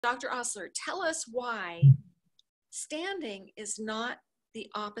Dr. Osler, tell us why standing is not the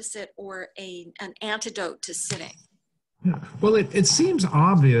opposite or an antidote to sitting. Yeah. Well, it seems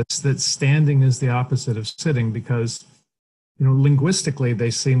obvious that standing is the opposite of sitting because, linguistically,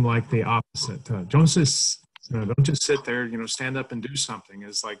 they seem like the opposite. Don't just sit there, stand up and do something.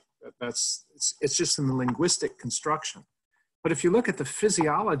 It's like, it's just in the linguistic construction. But if you look at the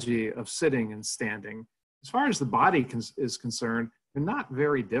physiology of sitting and standing, as far as the body is concerned, they're not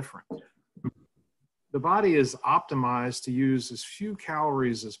very different. The body is optimized to use as few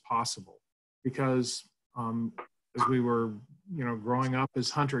calories as possible because as we were, growing up as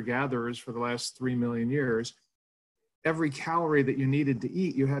hunter-gatherers for the last 3 million years, every calorie that you needed to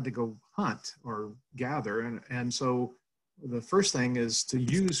eat, you had to go hunt or gather. And so the first thing is to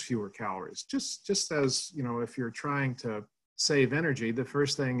use fewer calories. Just as, if you're trying to save energy, the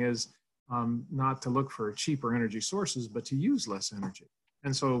first thing is not to look for cheaper energy sources, but to use less energy.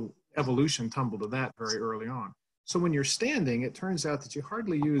 And so evolution tumbled to that very early on. So when you're standing, it turns out that you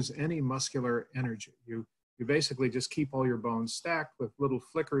hardly use any muscular energy. You basically just keep all your bones stacked with little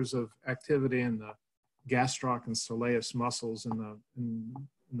flickers of activity in the gastroc and soleus muscles in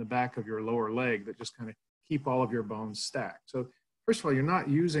the back of your lower leg that just kind of keep all of your bones stacked. So first of all, you're not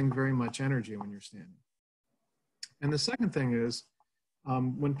using very much energy when you're standing. And the second thing is,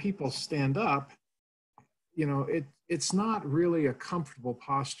 when people stand up, it's not really a comfortable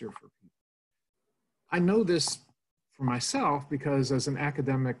posture for people. I know this for myself because as an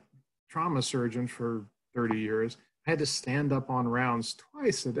academic trauma surgeon for 30 years, I had to stand up on rounds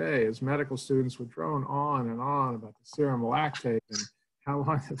twice a day as medical students would drone on and on about the serum lactate and how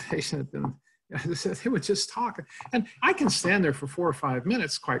long the patient had been. They would just talk. And I can stand there for 4 or 5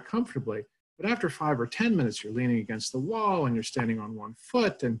 minutes quite comfortably, but after 5 or 10 minutes, you're leaning against the wall and you're standing on one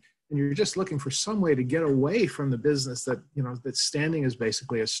foot and you're just looking for some way to get away from the business that, that standing is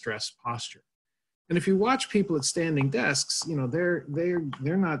basically a stress posture. And if you watch people at standing desks, they're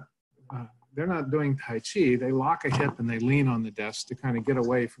not doing Tai Chi. They lock a hip and they lean on the desk to kind of get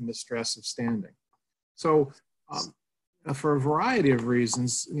away from the stress of standing. So for a variety of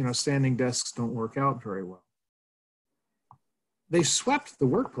reasons, standing desks don't work out very well. They swept the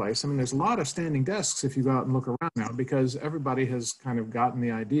workplace. I mean, there's a lot of standing desks if you go out and look around now because everybody has kind of gotten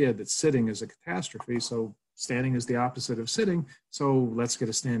the idea that sitting is a catastrophe. So standing is the opposite of sitting. So let's get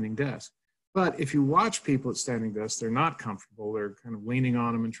a standing desk. But if you watch people at standing desks, they're not comfortable. They're kind of leaning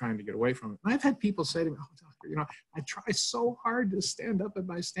on them and trying to get away from it. And I've had people say to me, "Oh, doctor, I try so hard to stand up at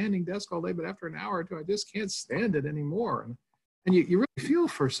my standing desk all day, but after an hour or two, I just can't stand it anymore." And you really feel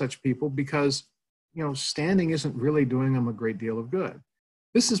for such people because, standing isn't really doing them a great deal of good.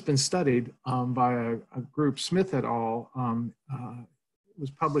 This has been studied by a group, Smith et al. It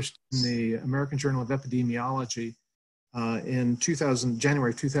was published in the American Journal of Epidemiology in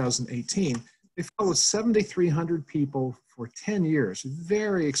January 2018. They followed 7,300 people for 10 years.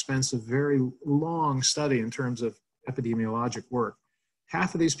 Very expensive, very long study in terms of epidemiologic work.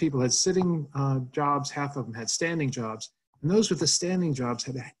 Half of these people had sitting jobs, half of them had standing jobs. And those with the standing jobs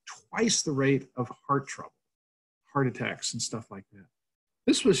had twice the rate of heart trouble, heart attacks and stuff like that.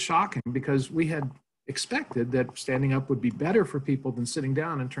 This was shocking because we had expected that standing up would be better for people than sitting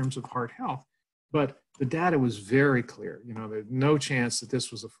down in terms of heart health. But the data was very clear. There's no chance that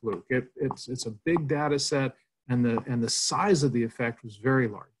this was a fluke. It's a big data set, and the size of the effect was very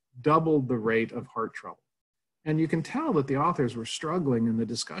large, doubled the rate of heart trouble. And you can tell that the authors were struggling in the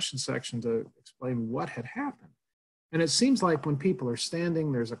discussion section to explain what had happened. And it seems like when people are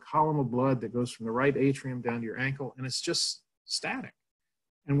standing, there's a column of blood that goes from the right atrium down to your ankle, and it's just static.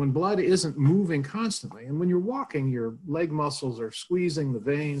 And when blood isn't moving constantly, and when you're walking, your leg muscles are squeezing the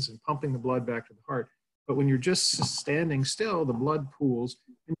veins and pumping the blood back to the heart. But when you're just standing still, the blood pools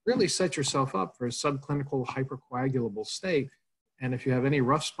and really set yourself up for a subclinical hypercoagulable state. And if you have any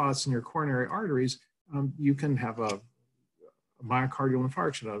rough spots in your coronary arteries, you can have a myocardial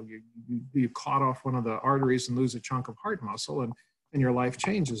infarction. You clot off one of the arteries and lose a chunk of heart muscle, and your life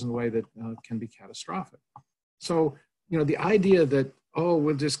changes in a way that can be catastrophic. So, the idea that, oh,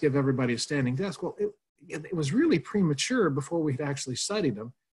 we'll just give everybody a standing desk, well, it was really premature before we had actually studied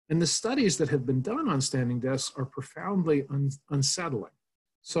them. And the studies that have been done on standing desks are profoundly unsettling.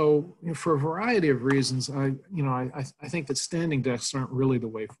 So, for a variety of reasons, I think that standing desks aren't really the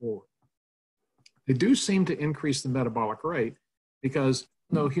way forward. They do seem to increase the metabolic rate because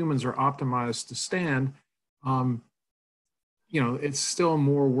though humans are optimized to stand, it's still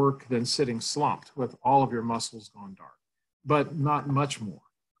more work than sitting slumped with all of your muscles gone dark, but not much more.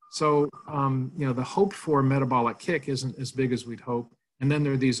 So, the hoped for metabolic kick isn't as big as we'd hope. And then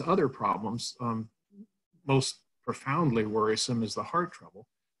there are these other problems. Most profoundly worrisome is the heart trouble.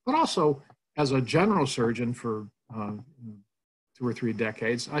 But also, as a general surgeon for 2 or 3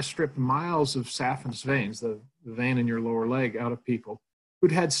 decades, I stripped miles of saphenous veins, the vein in your lower leg, out of people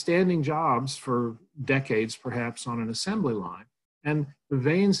who'd had standing jobs for decades, perhaps on an assembly line. And the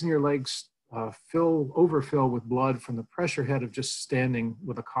veins in your legs overfill with blood from the pressure head of just standing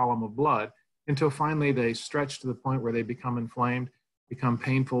with a column of blood, until finally they stretch to the point where they become inflamed, become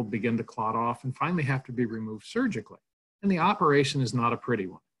painful, begin to clot off, and finally have to be removed surgically. And the operation is not a pretty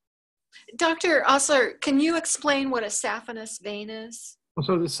one. Dr. Osler, can you explain what a saphenous vein is?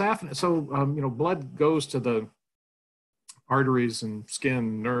 So the blood goes to the arteries and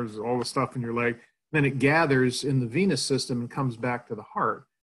skin, nerves, all the stuff in your leg. Then it gathers in the venous system and comes back to the heart.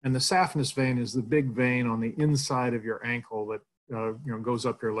 And the saphenous vein is the big vein on the inside of your ankle that goes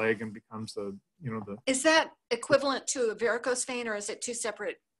up your leg and becomes the. Is that equivalent to a varicose vein, or is it two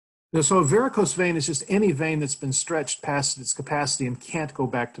separate? So a varicose vein is just any vein that's been stretched past its capacity and can't go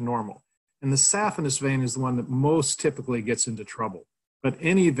back to normal. And the saphenous vein is the one that most typically gets into trouble. But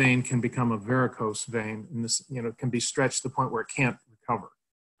any vein can become a varicose vein, and this, can be stretched to the point where it can't recover.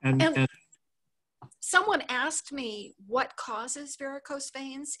 And someone asked me what causes varicose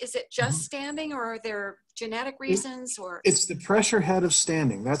veins. Is it just standing, or are there genetic reasons? Or it's the pressure head of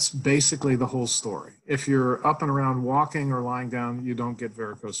standing. That's basically the whole story. If you're up and around walking or lying down, you don't get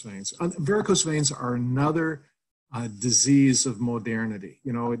varicose veins. Varicose veins are another disease of modernity.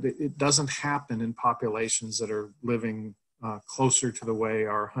 It doesn't happen in populations that are living closer to the way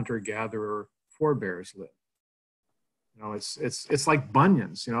our hunter-gatherer forebears live. It's like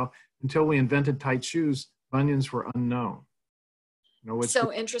bunions. Until we invented tight shoes, bunions were unknown. It's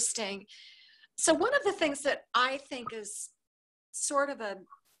so interesting. So one of the things that I think is sort of a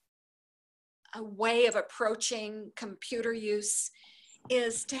way of approaching computer use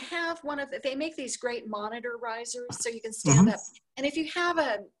is to have they make these great monitor risers so you can stand up. And if you have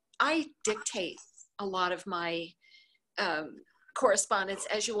I dictate a lot of my correspondence,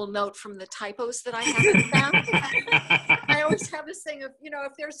 as you will note from the typos that I haven't found. I always have this thing of,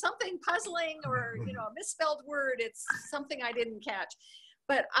 if there's something puzzling or, a misspelled word, it's something I didn't catch.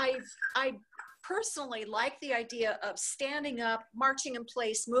 But I personally like the idea of standing up, marching in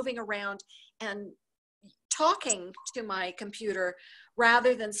place, moving around, and talking to my computer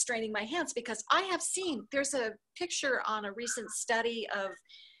rather than straining my hands, because I have seen, there's a picture on a recent study of,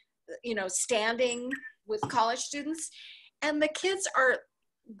 standing with college students, and the kids are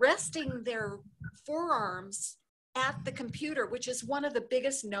resting their forearms at the computer, which is one of the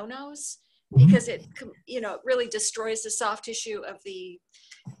biggest no-nos, because it really destroys the soft tissue of the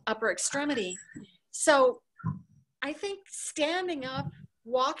upper extremity. So I think standing up,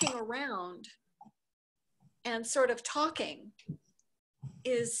 walking around, and sort of talking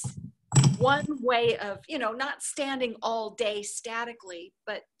is one way of, not standing all day statically,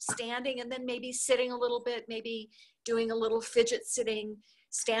 but standing and then maybe sitting a little bit, maybe doing a little fidget sitting,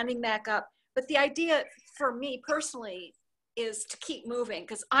 standing back up. But the idea for me personally is to keep moving,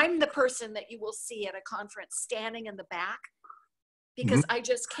 because I'm the person that you will see at a conference standing in the back, because I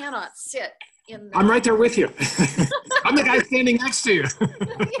just cannot sit in the... I'm right there with you. I'm the guy standing next to you.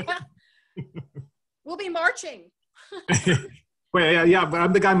 Yeah. We'll be marching. Well, yeah, but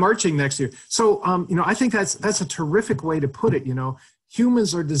I'm the guy marching next to you. So, I think that's a terrific way to put it.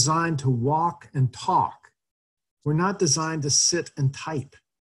 Humans are designed to walk and talk. We're not designed to sit and type.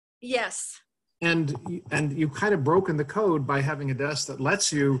 Yes. And you've kind of broken the code by having a desk that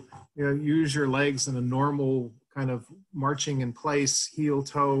lets you, use your legs in a normal kind of marching in place, heel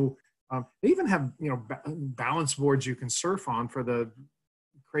toe. They even have, balance boards you can surf on for the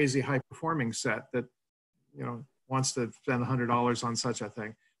crazy high performing set that, wants to spend $100 on such a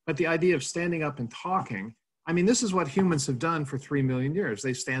thing. But the idea of standing up and talking, this is what humans have done for 3 million years.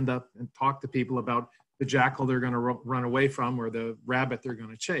 They stand up and talk to people about the jackal they're going to run away from or the rabbit they're going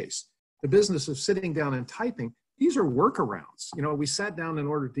to chase. The business of sitting down and typing, these are workarounds. We sat down in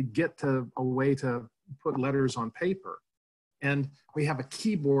order to get to a way to put letters on paper. And we have a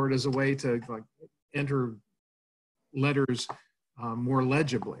keyboard as a way to enter letters more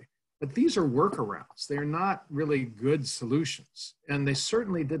legibly. But these are workarounds. They're not really good solutions. And they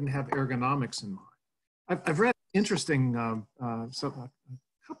certainly didn't have ergonomics in mind. I've read a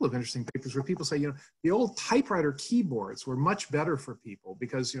couple of interesting papers where people say, the old typewriter keyboards were much better for people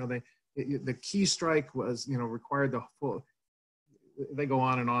because, the key strike was, required the full, they go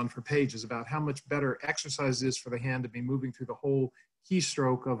on and on for pages about how much better exercise it is for the hand to be moving through the whole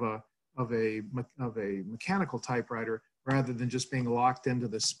keystroke of a mechanical typewriter rather than just being locked into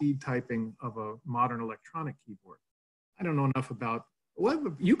the speed typing of a modern electronic keyboard. I don't know enough about,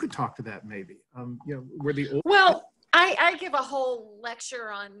 well, you could talk to that maybe. Were the old... Well, I give a whole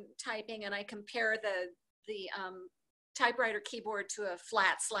lecture on typing, and I compare the typewriter keyboard to a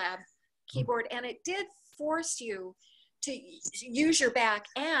flat slab keyboard, and it did force you to use your back.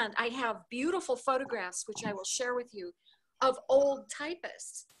 And I have beautiful photographs, which I will share with you, of old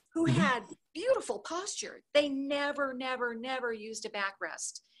typists who had beautiful posture. They never used a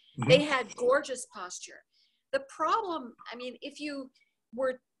backrest. They had gorgeous posture. The problem, I mean, if you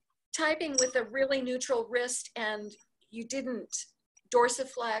were typing with a really neutral wrist and you didn't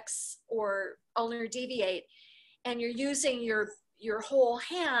dorsiflex or ulnar deviate, and you're using your whole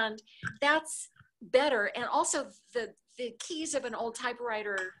hand, that's better. And also the keys of an old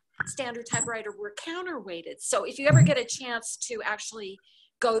typewriter, standard typewriter, were counterweighted. So if you ever get a chance to actually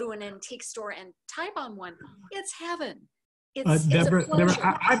go to an antique store and type on one, it's heaven. It's Deborah, a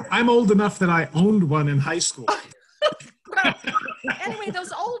pleasure. I'm old enough that I owned one in high school. Well, anyway,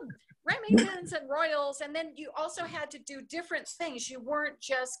 those old Remingtons and Royals, and then you also had to do different things. You weren't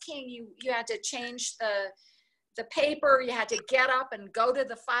just keying. You had to change the paper. You had to get up and go to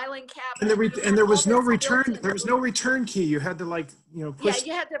the filing cabinet. And there was no return. There was no return key. You had to, like, you know, push. Yeah,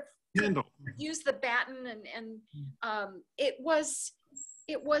 you had to handle. use the baton, and it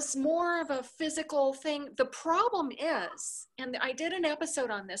was more of a physical thing. The problem is, and I did an episode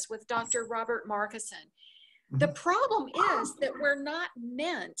on this with Dr. Robert Markison. The problem is that we're not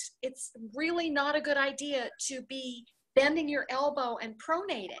meant, it's really not a good idea to be bending your elbow and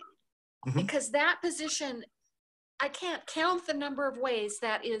pronating, because that position, I can't count the number of ways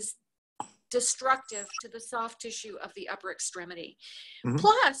that is destructive to the soft tissue of the upper extremity.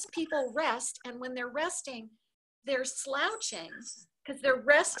 Plus, people rest, and when they're resting, they're slouching because they're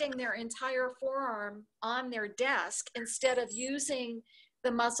resting their entire forearm on their desk instead of using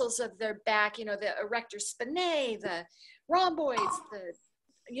the muscles of their back, you know, the erector spinae, the rhomboids,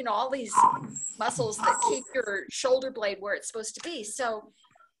 all these muscles that keep your shoulder blade where it's supposed to be. So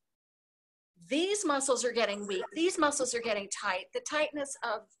these muscles are getting weak. These muscles are getting tight. The tightness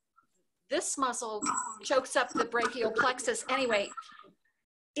of this muscle chokes up the brachial plexus. Anyway,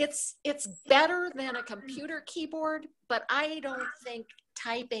 it's better than a computer keyboard, but I don't think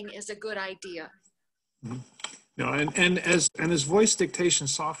typing is a good idea. No, and as voice dictation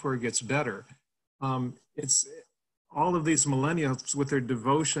software gets better, it's all of these millennials with their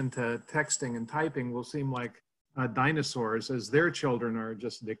devotion to texting and typing will seem like dinosaurs as their children are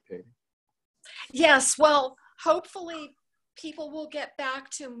just dictating. Yes, well, hopefully people will get back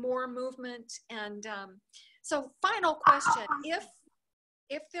to more movement. And so final question,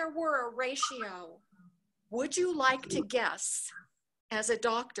 if there were a ratio, would you like to guess as a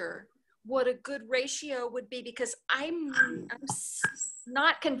doctor what a good ratio would be? Because I'm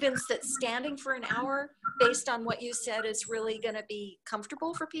not convinced that standing for an hour, based on what you said, is really going to be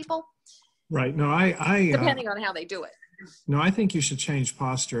comfortable for people. Right. No, depending on how they do it. No, I think you should change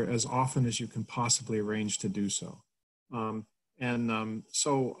posture as often as you can possibly arrange to do so. I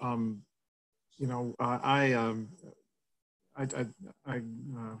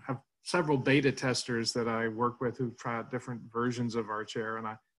have several beta testers that I work with who try out different versions of our chair, and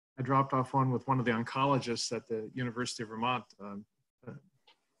I dropped off one with one of the oncologists at the University of Vermont day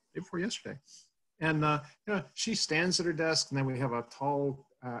before yesterday. And she stands at her desk, and then we have a tall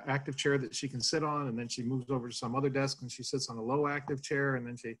active chair that she can sit on, and then she moves over to some other desk and she sits on a low active chair, and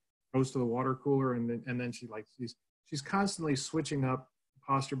then she goes to the water cooler, and then she's constantly switching up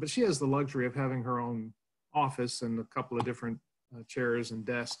posture, but she has the luxury of having her own office and a couple of different chairs and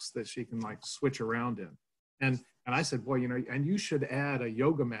desks that she can like switch around in. And I said, boy, and you should add a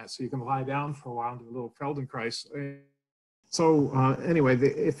yoga mat so you can lie down for a while and do a little Feldenkrais. So anyway,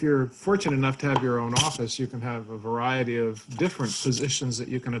 if you're fortunate enough to have your own office, you can have a variety of different positions that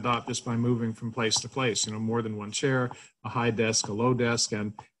you can adopt just by moving from place to place, more than one chair, a high desk, a low desk.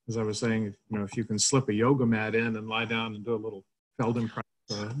 And as I was saying, if you can slip a yoga mat in and lie down and do a little Feldenkrais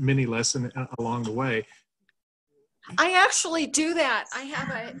mini lesson along the way. I actually do that. I have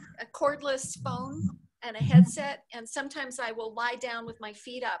a cordless phone and a headset, and sometimes I will lie down with my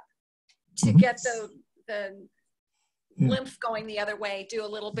feet up to get the lymph going the other way, do a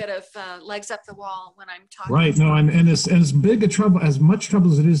little bit of legs up the wall when I'm talking. Right. No, and as big a trouble, as much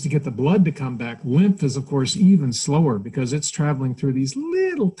trouble as it is to get the blood to come back, lymph is, of course, even slower because it's traveling through these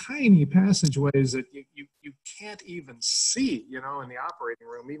little tiny passageways that you can't even see, in the operating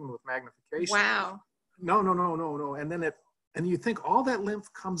room, even with magnification. Wow. No. And you think all that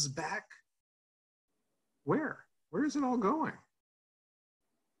lymph comes back. Where is it all going?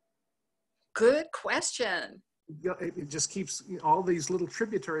 Good question. It just keeps, all these little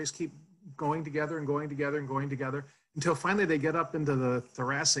tributaries keep going together and going together and going together until finally they get up into the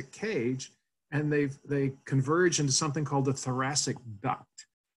thoracic cage, and they converge into something called the thoracic duct,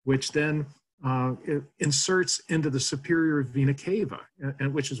 which then it inserts into the superior vena cava,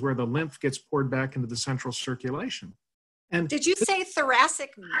 and which is where the lymph gets poured back into the central circulation. And did you say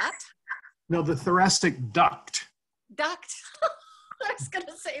thoracic nut? no, the thoracic duct. Duct. I was going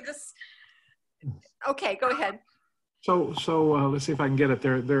to say this. Okay, go ahead. So let's see if I can get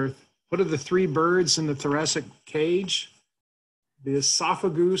it. What are the three birds in the thoracic cage? The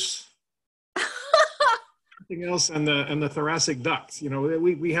esophagus, something else, and the thoracic duct. You know,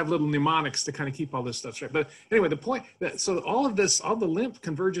 we have little mnemonics to kind of keep all this stuff straight. But anyway, the point that so all the lymph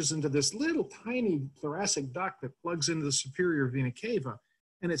converges into this little tiny thoracic duct that plugs into the superior vena cava,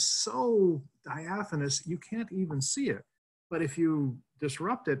 and it's so diaphanous you can't even see it. But if you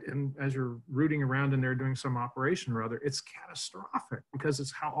disrupt it, and as you're rooting around in there doing some operation or other, it's catastrophic because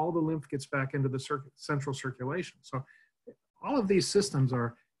it's how all the lymph gets back into the central circulation. So all of these systems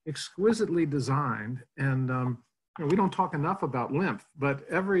are exquisitely designed, and you know, we don't talk enough about lymph, but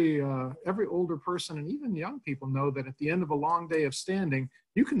every older person and even young people know that at the end of a long day of standing,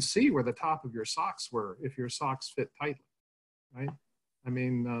 you can see where the top of your socks were if your socks fit tightly, right? I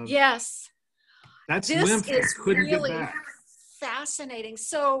mean, yes, that's this lymph that is couldn't really get back. fascinating.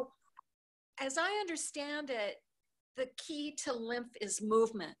 So, as I understand it, the key to lymph is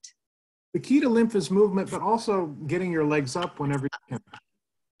movement. The key to lymph is movement, but also getting your legs up whenever you can.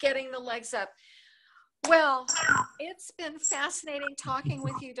 Getting the legs up. Well, it's been fascinating talking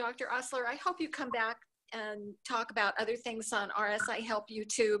with you, Dr. Osler. I hope you come back and talk about other things on RSI Help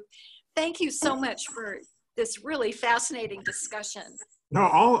YouTube. Thank you so much for this really fascinating discussion. No,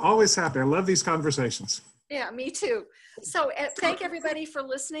 always happy. I love these conversations. Yeah, me too. So thank everybody for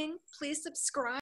listening. Please subscribe.